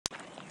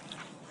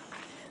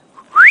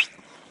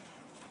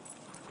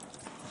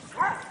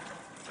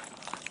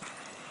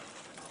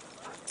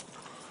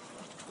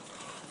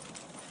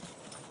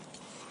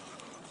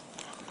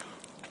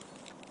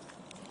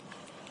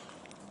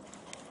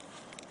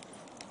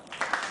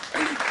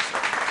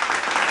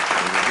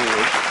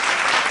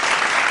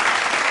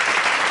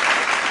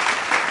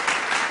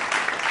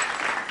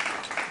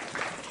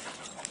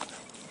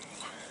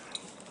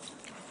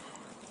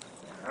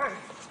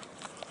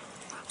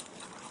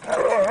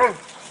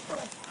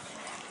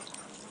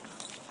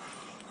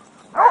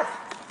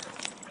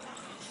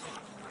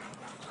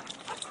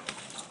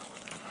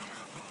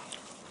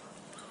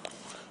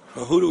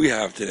So who do we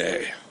have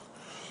today?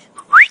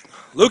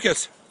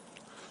 Lucas.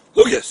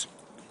 Lucas.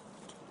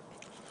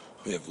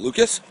 We have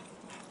Lucas.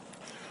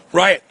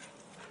 Riot.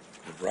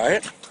 We have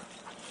Riot.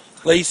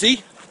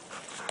 Lacey.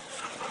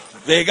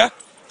 Vega.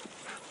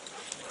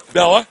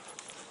 Bella.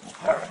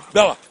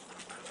 Bella.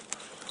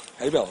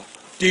 Hey, Bella.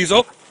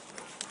 Diesel.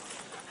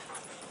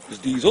 There's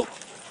Diesel.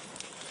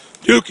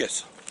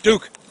 Dukas.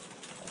 Duke.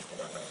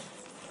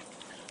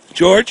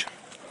 George.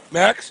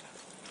 Max.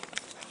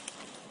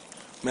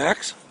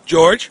 Max.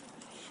 George.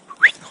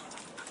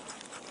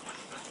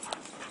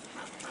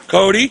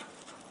 Cody.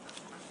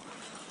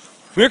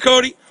 Come here,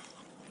 Cody.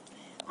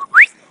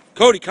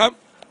 Cody, come.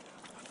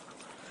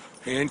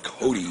 And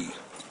Cody.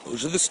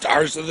 Those are the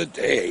stars of the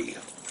day.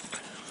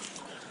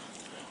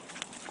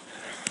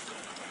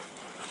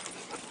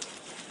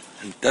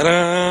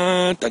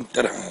 Dun-da-da,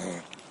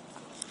 dun-da-da.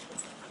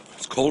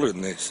 It's colder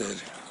than they said.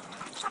 It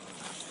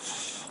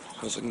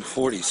was like in the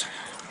 40s.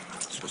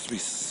 It's supposed to be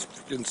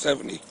freaking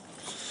 70.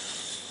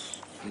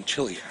 And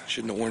chilly.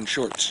 Shouldn't have worn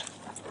shorts.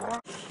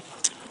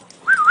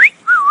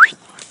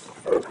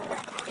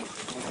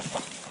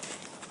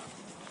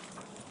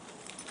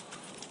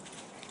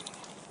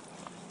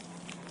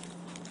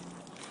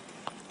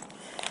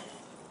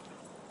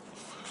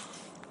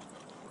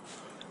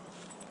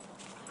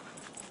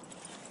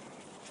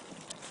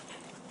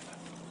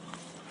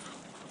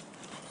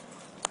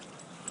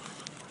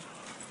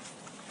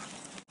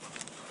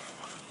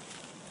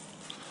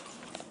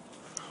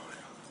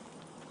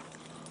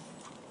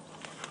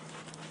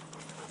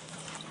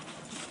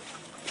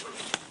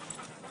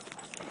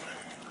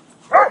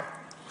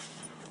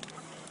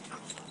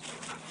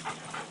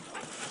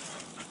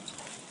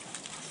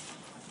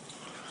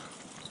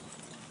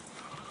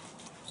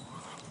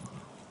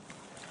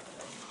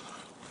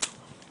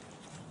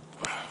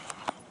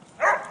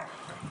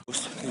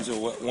 These are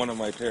what one of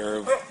my pair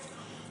of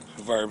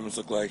Vibrams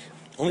look like.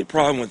 Only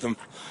problem with them,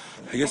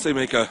 I guess they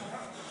make the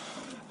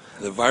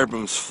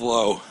Vibrams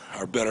flow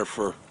are better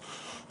for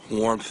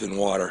warmth and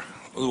water.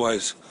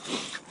 Otherwise,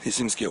 these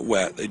things get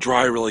wet. They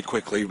dry really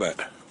quickly, but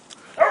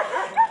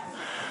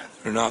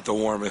they're not the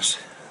warmest.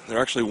 They're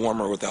actually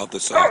warmer without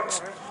the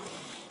socks.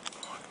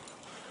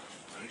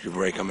 You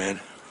break them in.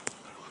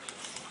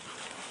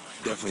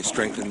 Definitely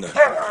strengthen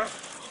the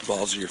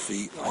balls of your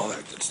feet, all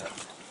that good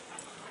stuff.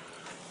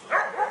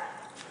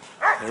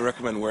 I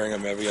recommend wearing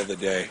them every other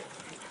day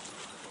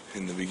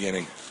in the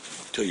beginning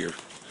till you're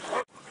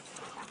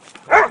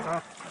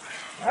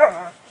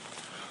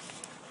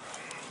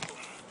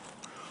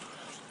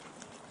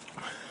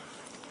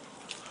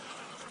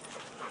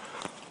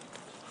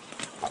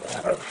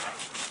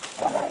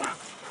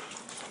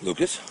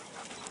Lucas.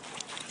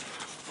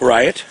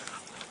 Riot.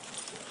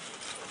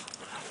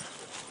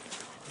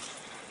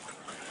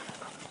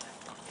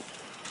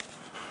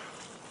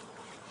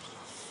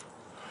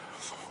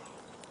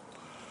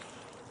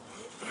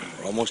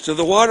 We're almost to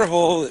the water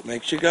hole. It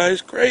makes you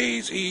guys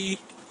crazy.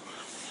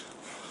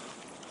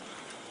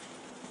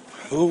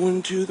 Go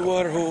into the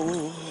water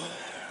hole.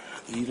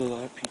 Eat a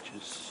lot of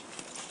peaches.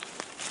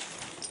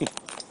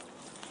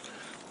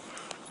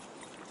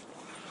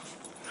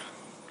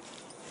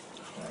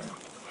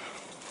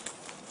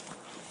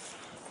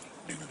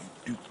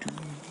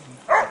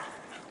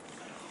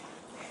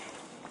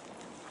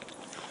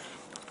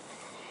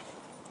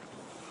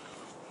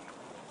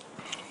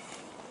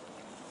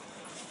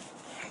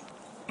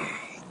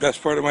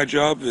 Best part of my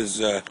job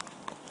is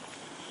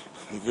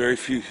very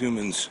few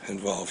humans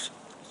involved.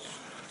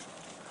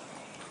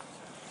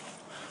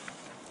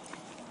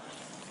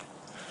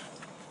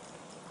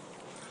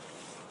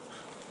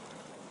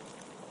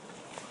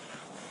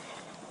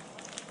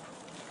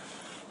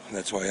 And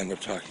that's why I end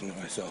up talking to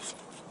myself.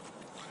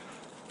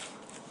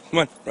 Come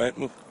on, Riot,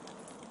 move.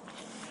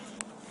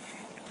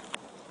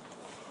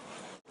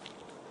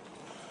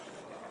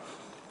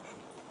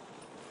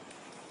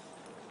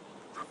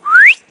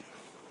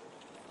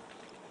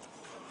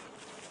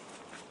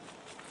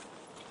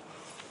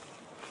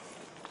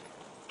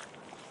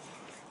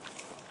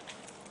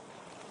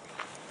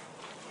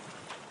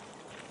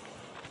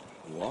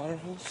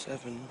 Waterhole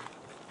 7.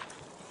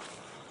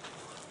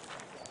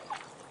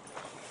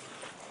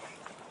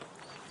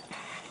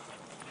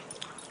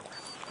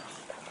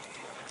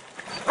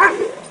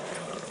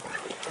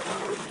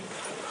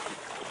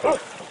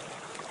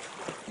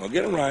 Well,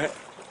 get him, Riot.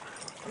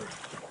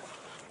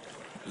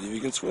 Believe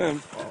you can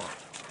swim.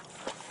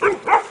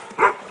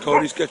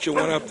 Cody's got you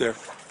one up there.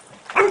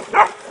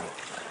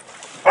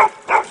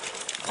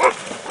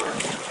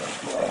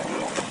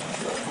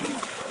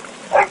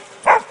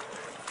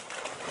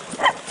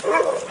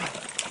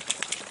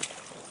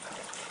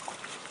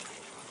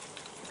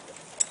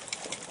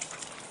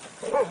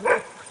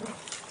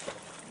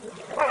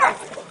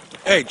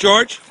 Hey,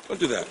 George, don't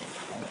do that.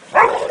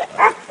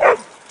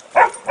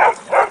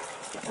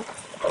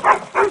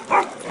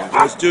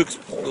 There's Duke's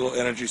little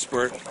energy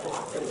spurt.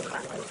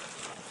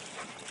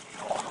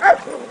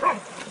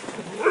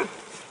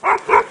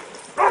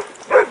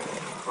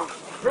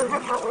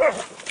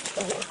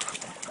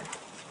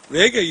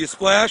 Vega, you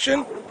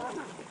splashing?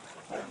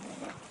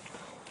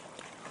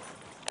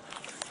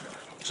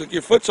 like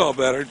your foot's all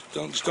better.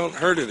 Just don't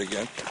hurt it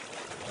again.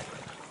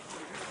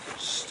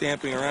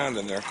 Stamping around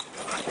in there.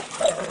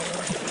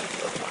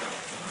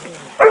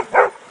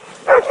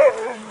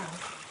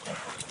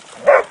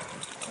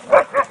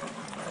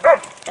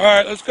 All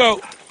right, let's go.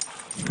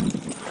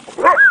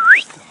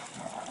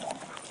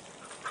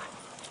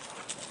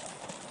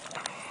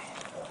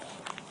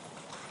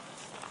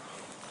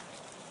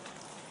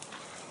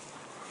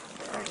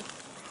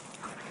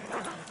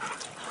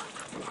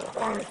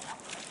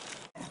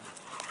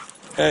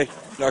 Hey,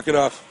 knock it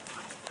off.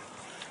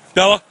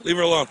 Bella, leave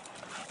her alone.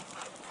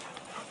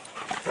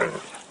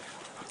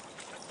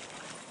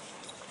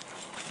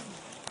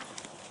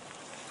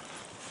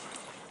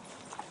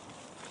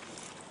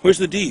 Where's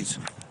the D's?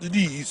 The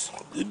D's.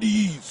 The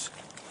D's.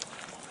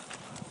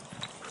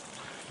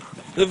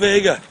 The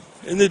Vega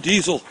and the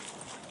Diesel.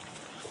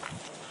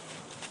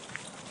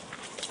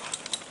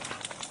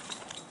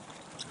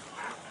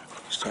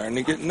 It's starting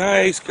to get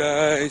nice,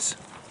 guys.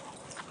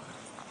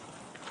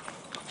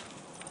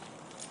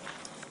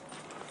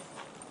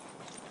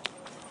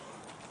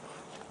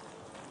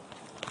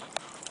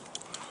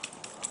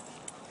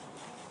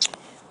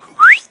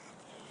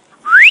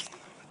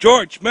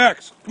 George,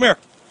 Max, come here.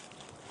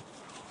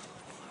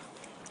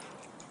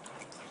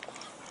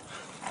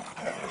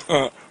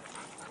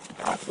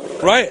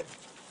 Riot,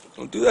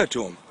 don't do that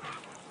to him.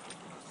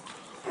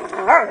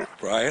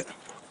 Riot.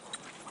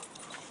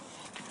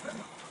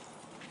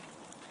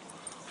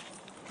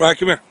 Riot,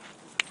 come here.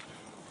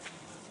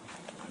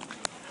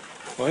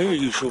 Why are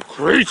you so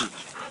crazy?